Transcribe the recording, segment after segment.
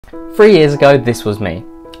3 years ago, this was me.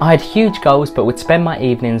 I had huge goals but would spend my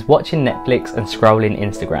evenings watching Netflix and scrolling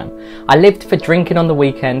Instagram. I lived for drinking on the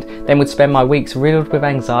weekend, then would spend my weeks riddled with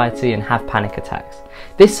anxiety and have panic attacks.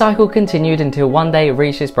 This cycle continued until one day it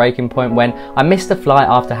reached its breaking point when I missed a flight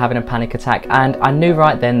after having a panic attack, and I knew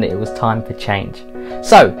right then that it was time for change.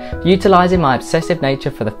 So, utilising my obsessive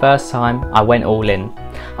nature for the first time, I went all in.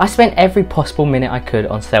 I spent every possible minute I could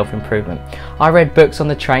on self-improvement. I read books on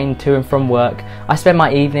the train to and from work. I spent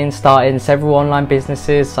my evenings starting several online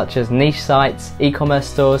businesses such as niche sites, e-commerce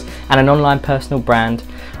stores and an online personal brand.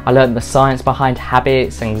 I learned the science behind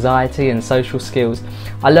habits, anxiety and social skills.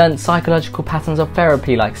 I learned psychological patterns of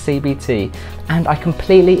therapy like CBT, and I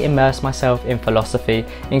completely immersed myself in philosophy,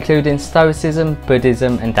 including Stoicism,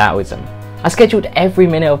 Buddhism and Taoism. I scheduled every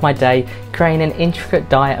minute of my day, creating an intricate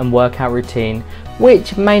diet and workout routine,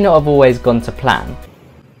 which may not have always gone to plan.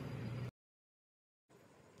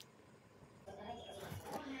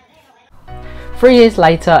 Three years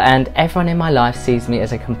later, and everyone in my life sees me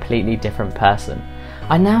as a completely different person.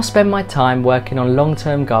 I now spend my time working on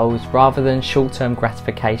long-term goals rather than short-term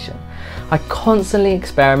gratification. I constantly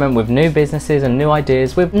experiment with new businesses and new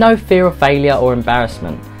ideas with no fear of failure or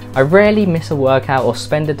embarrassment. I rarely miss a workout or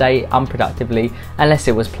spend a day unproductively unless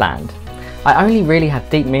it was planned. I only really have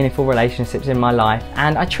deep, meaningful relationships in my life,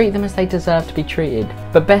 and I treat them as they deserve to be treated.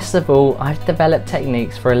 But best of all, I've developed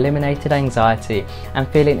techniques for eliminating anxiety and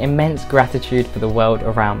feeling immense gratitude for the world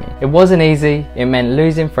around me. It wasn't easy, it meant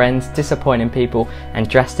losing friends, disappointing people and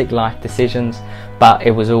drastic life decisions, but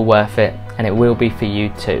it was all worth it, and it will be for you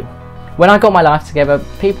too. When I got my life together,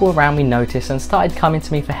 people around me noticed and started coming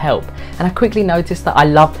to me for help, and I quickly noticed that I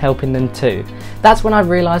loved helping them too. That's when I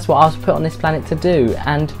realised what I was put on this planet to do,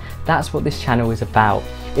 and that's what this channel is about.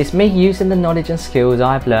 It's me using the knowledge and skills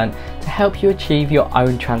I've learned to help you achieve your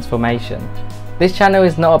own transformation. This channel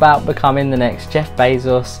is not about becoming the next Jeff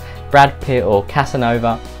Bezos, Brad Pitt or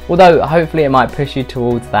Casanova, although hopefully it might push you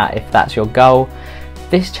towards that if that's your goal.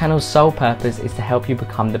 This channel's sole purpose is to help you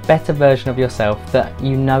become the better version of yourself that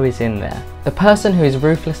you know is in there. The person who is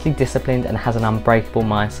ruthlessly disciplined and has an unbreakable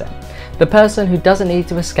mindset. The person who doesn't need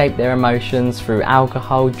to escape their emotions through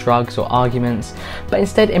alcohol, drugs or arguments, but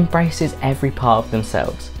instead embraces every part of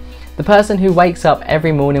themselves. The person who wakes up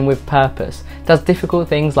every morning with purpose, does difficult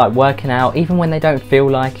things like working out even when they don't feel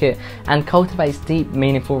like it, and cultivates deep,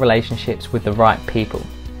 meaningful relationships with the right people.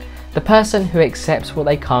 The person who accepts what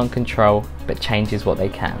they can't control but changes what they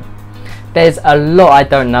can. There's a lot I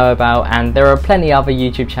don't know about, and there are plenty other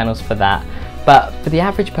YouTube channels for that, but for the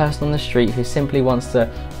average person on the street who simply wants to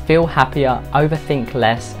feel happier, overthink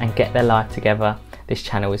less and get their life together, this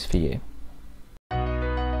channel is for you.